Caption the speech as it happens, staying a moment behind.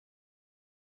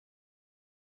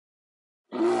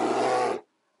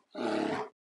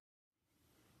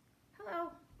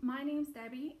My name's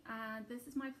Debbie and this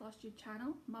is my Flosstube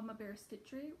channel, Mama Bear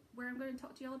Stitchery, where I'm going to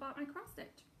talk to you all about my cross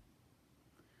stitch.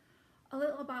 A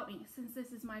little about me, since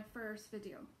this is my first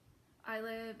video. I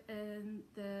live in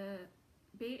the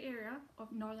Bay Area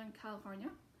of Northern California.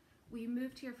 We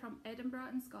moved here from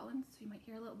Edinburgh in Scotland, so you might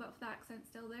hear a little bit of the accent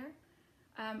still there,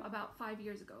 about 5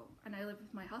 years ago. And I live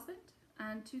with my husband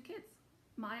and 2 kids,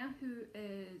 Maya, who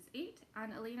is 8,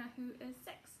 and Elena, who is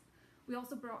 6. We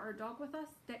also brought our dog with us,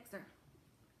 Dexter.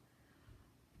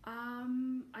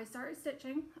 I started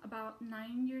stitching about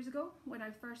 9 years ago when I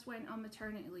first went on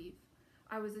maternity leave.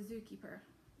 I was a zookeeper,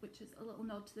 which is a little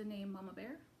nod to the name Mama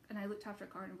Bear, and I looked after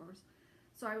carnivores.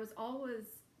 So I was always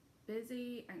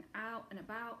busy and out and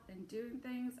about and doing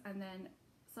things, and then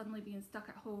suddenly being stuck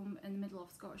at home in the middle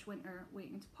of Scottish winter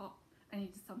waiting to pop, I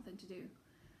needed something to do.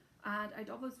 And I'd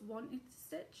always wanted to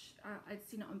stitch. I'd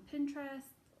seen it on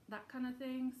Pinterest, that kind of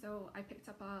thing, so I picked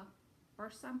up a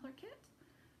burst sampler kit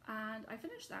and I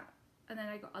finished that. And then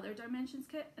I got other dimensions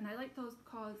kit, and I liked those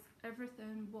because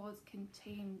everything was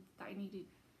contained that I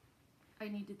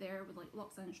needed there, with like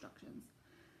lots of instructions.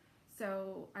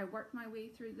 So I worked my way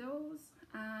through those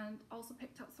and also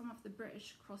picked up some of the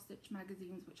British cross stitch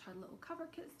magazines, which had little cover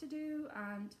kits to do,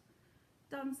 and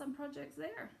done some projects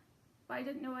there. But I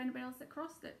didn't know anybody else that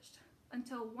cross stitched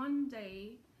until one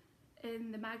day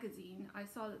in the magazine I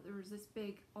saw that there was this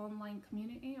big online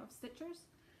community of stitchers,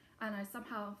 and I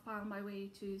somehow found my way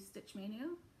to Stitch Mania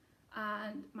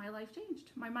and my life changed.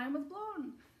 My mind was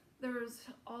blown. There was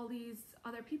all these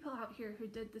other people out here who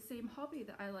did the same hobby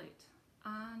that I liked,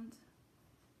 and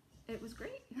it was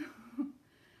great.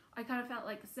 I kind of felt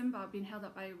like Simba being held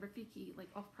up by Rafiki, like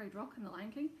off Pride Rock in The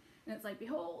Lion King, and it's like,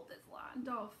 behold this land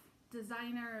of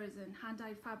designers and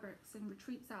hand-dyed fabrics and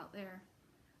retreats out there.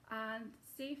 And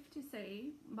safe to say,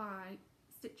 my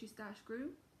Stitchy stash grew,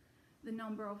 the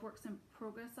number of works in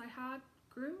progress I had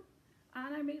grew,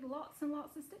 and I made lots and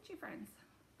lots of stitchy friends,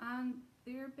 and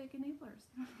they're big enablers.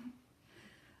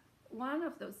 One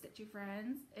of those stitchy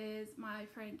friends is my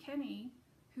friend Kenny,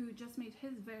 who just made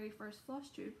his very first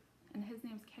Flosstube, and his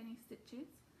name's Kenny Stitches,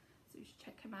 so you should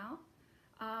check him out.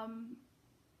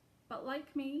 But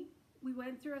like me, we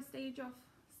went through a stage of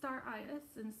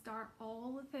start-itis and start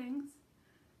all the things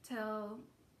till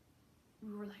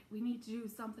we were like, we need to do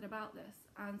something about this.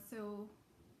 And so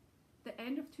the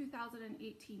end of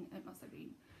 2018, it must have been,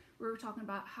 we were talking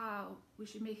about how we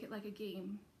should make it like a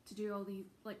game to do all these,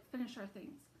 like, finish our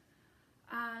things.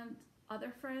 And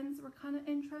other friends were kind of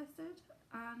interested,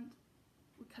 and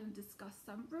we kind of discussed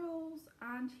some rules,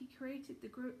 and he created the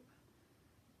group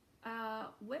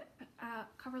WIP,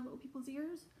 Cover Little People's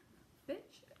Ears,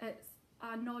 bitch. It's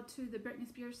a nod to the Britney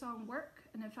Spears song Work,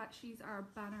 and in fact she's our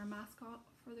banner mascot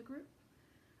for the group.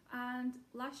 And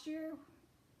last year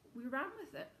we ran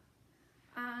with it,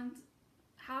 and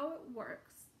how it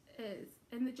works is,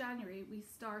 in the January we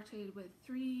started with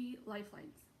 3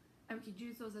 lifelines, and we could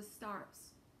use those as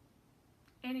starts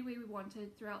any way we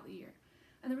wanted throughout the year.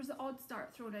 And there was an odd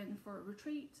start thrown in for a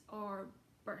retreat or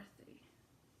birthday,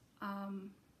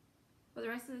 but the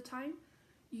rest of the time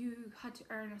you had to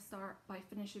earn a start by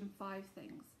finishing 5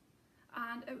 things.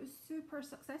 And it was super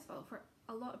successful for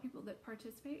a lot of people that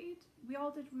participated. We all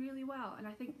did really well, and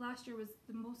I think last year was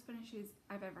the most finishes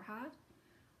I've ever had.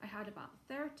 I had about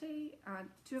 30, and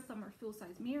 2 of them are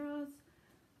full-size mirrors,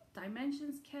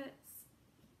 dimensions kits,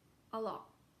 a lot.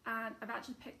 And I've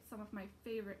actually picked some of my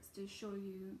favourites to show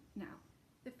you now.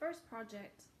 The first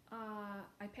project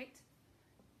I picked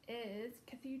is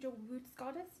Cathedral Wood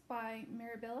Goddess by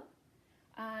Mirabella,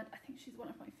 and I think she's one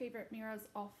of my favourite mirrors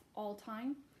of all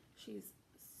time. She's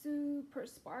super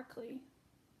sparkly,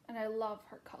 and I love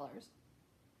her colours.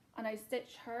 And I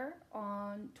stitched her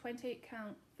on 28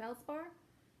 count Feldspar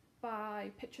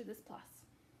by Picture This Plus.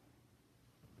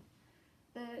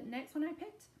 The next one I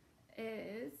picked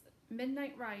is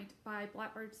Midnight Ride by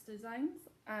Blackbird's Designs.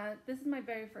 This is my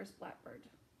very first Blackbird,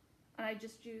 and I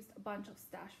just used a bunch of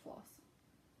stash floss.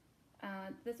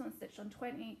 And this one's stitched on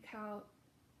 28 count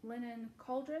Linen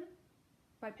Cauldron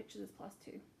by Picture This Plus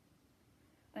too.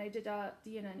 And I did a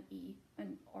D and an E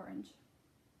in orange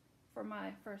for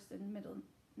my first and middle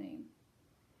name.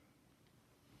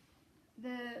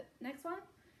 The next one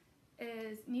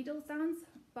is Needle Sands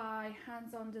by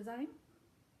Hands On Design,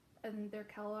 and their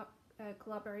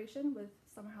collaboration with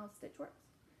Summerhouse Stitchworks.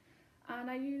 And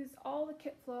I used all the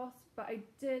kit floss, but I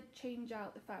did change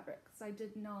out the fabrics. I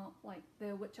did not like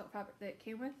the witch out fabric that it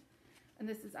came with, and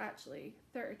this is actually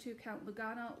 32 count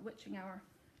Lugana Witching Hour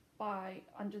by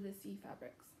Under the Sea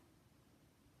Fabrics,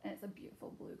 and it's a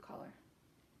beautiful blue colour.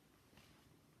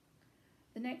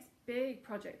 The next big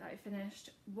project that I finished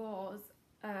was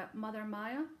Mother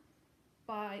Maya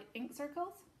by Ink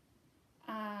Circles,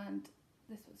 and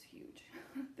this was huge.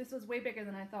 This was way bigger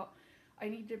than I thought. I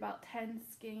needed about 10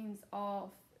 skeins of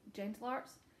Gentle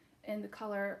Arts in the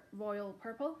colour Royal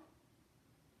Purple,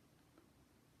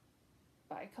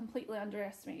 but I completely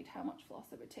underestimated how much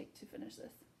floss it would take to finish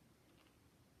this.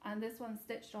 And this one's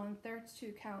stitched on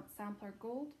 32 count Sampler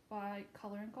Gold by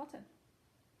Colour and Cotton.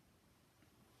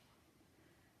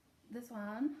 This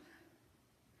one,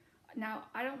 now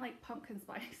I don't like pumpkin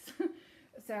spice,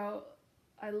 so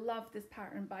I love this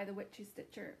pattern by the Witchy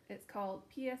Stitcher. It's called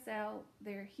PSL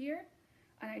They're Here,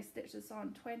 and I stitched this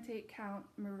on 28 count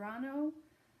Murano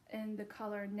in the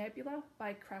colour Nebula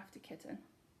by Crafty Kitten.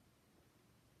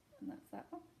 And that's that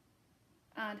one.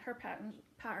 And her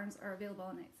patterns are available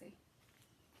on Etsy.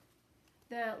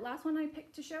 The last one I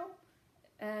picked to show,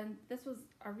 and this was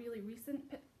a really recent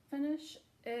finish,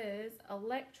 is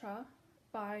Electra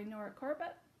by Nora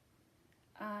Corbett.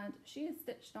 And she is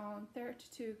stitched on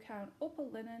 32 count opal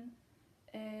linen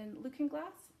in Looking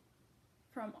Glass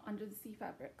from Under the Sea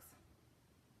Fabrics.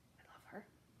 I love her.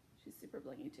 She's super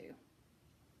blingy too.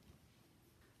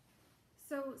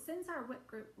 So since our WIP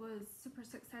group was super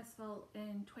successful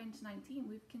in 2019,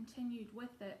 we've continued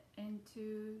with it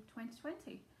into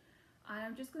 2020. And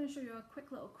I'm just going to show you a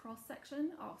quick little cross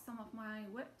section of some of my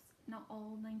WIPs, not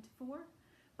all 94,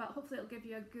 but hopefully it'll give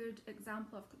you a good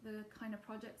example of the kind of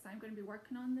projects I'm going to be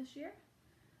working on this year.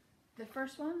 The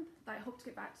first one that I hope to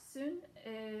get back to soon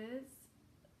is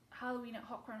Halloween at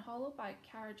Hawkhorn Hollow by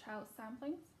Carriage House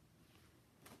Samplings.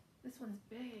 This one's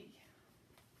big.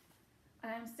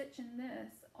 And I'm stitching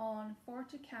this on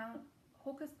 40 count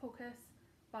Hocus Pocus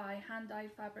by Hand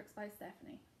Dyed Fabrics by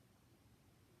Stephanie.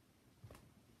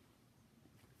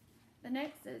 The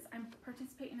next is I'm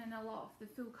participating in a lot of the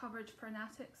full coverage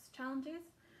Fernatics challenges,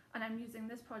 and I'm using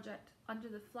this project Under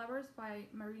the Flowers by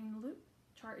Marine Loop,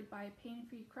 charted by Pain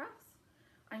Free Crafts.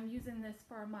 I'm using this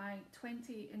for my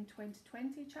 20 in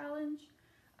 2020 challenge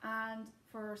and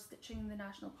for stitching the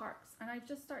national parks, and I've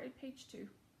just started page 2.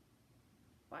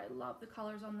 But I love the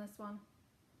colours on this one.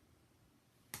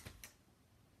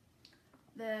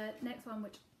 The next one,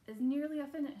 which is nearly a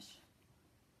finish,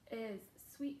 is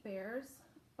Sweet Bears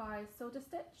by Soda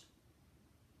Stitch,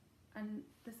 and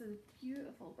this is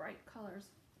beautiful bright colours,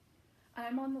 and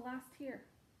I'm on the last tier.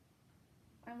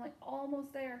 I'm like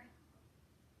almost there.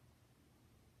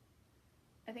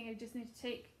 I think I just need to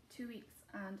take 2 weeks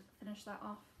and finish that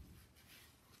off.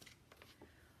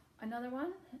 Another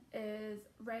one is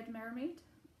Red Mermaid.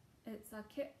 It's a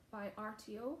kit by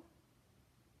RTO,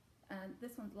 and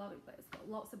this one's lovely, but it's got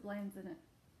lots of blends in it.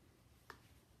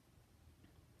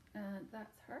 And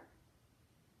that's her.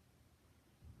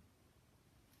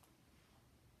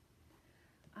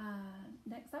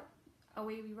 Next up,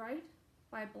 Away We Ride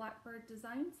by Blackbird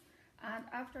Designs. And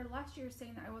after last year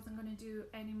saying that I wasn't going to do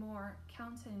any more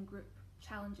counting group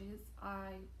challenges,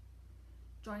 I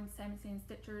joined Semi-Sane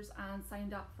Stitchers and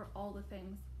signed up for all the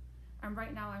things. And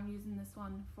right now I'm using this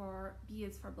one for B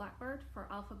is for Blackbird for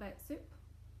Alphabet Soup.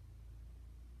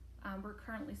 And we're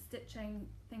currently stitching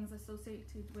things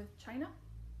associated with China.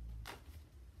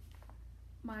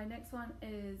 My next one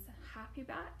is Happy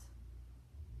Bat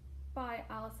by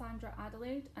Alessandra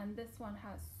Adelaide, and this one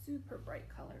has super bright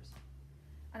colours.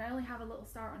 And I only have a little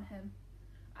star on him,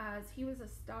 as he was a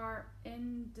star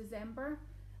in December.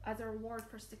 As a reward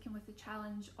for sticking with the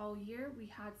challenge all year, we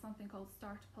had something called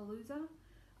Startapalooza.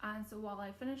 And so while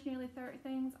I finished nearly 30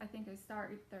 things, I think I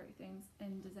started 30 things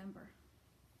in December.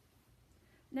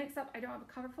 Next up, I don't have a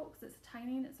cover photo because it's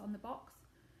tiny and it's on the box,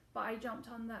 but I jumped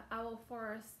on the Owl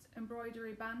Forest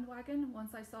embroidery bandwagon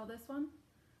once I saw this one,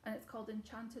 and it's called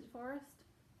Enchanted Forest.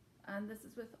 And this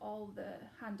is with all the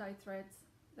hand-dyed threads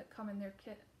that come in their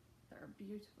kit that are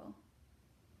beautiful.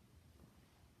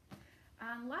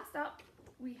 And last up,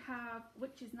 we have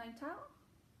Witch's Night Owl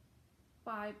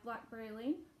by Blackberry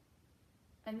Lane.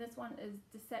 And this one is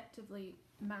deceptively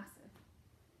massive.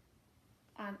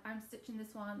 And I'm stitching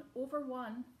this one over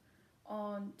 1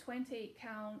 on 28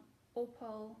 count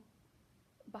opal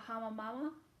Bahama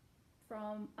Mama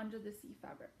from Under the Sea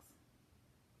Fabrics.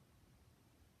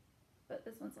 But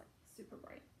this one's like super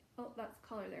bright. Oh, that's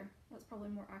colour there. That's probably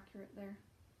more accurate there.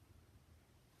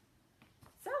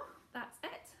 So that's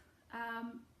it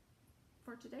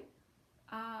for today.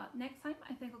 Next time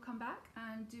I think I'll come back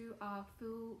and do a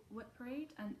full WIP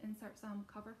parade and insert some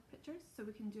cover pictures so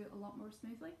we can do it a lot more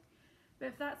smoothly. But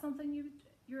if that's something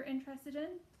you're interested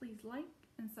in, please like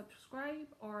and subscribe,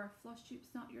 or if Flosstube's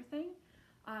not your thing,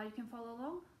 you can follow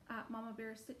along at Mama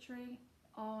Bear Stitchery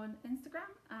on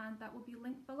Instagram, and that will be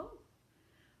linked below.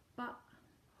 But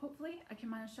hopefully I can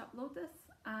manage to upload this,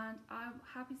 and I'm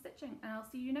happy stitching, and I'll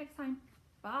see you next time.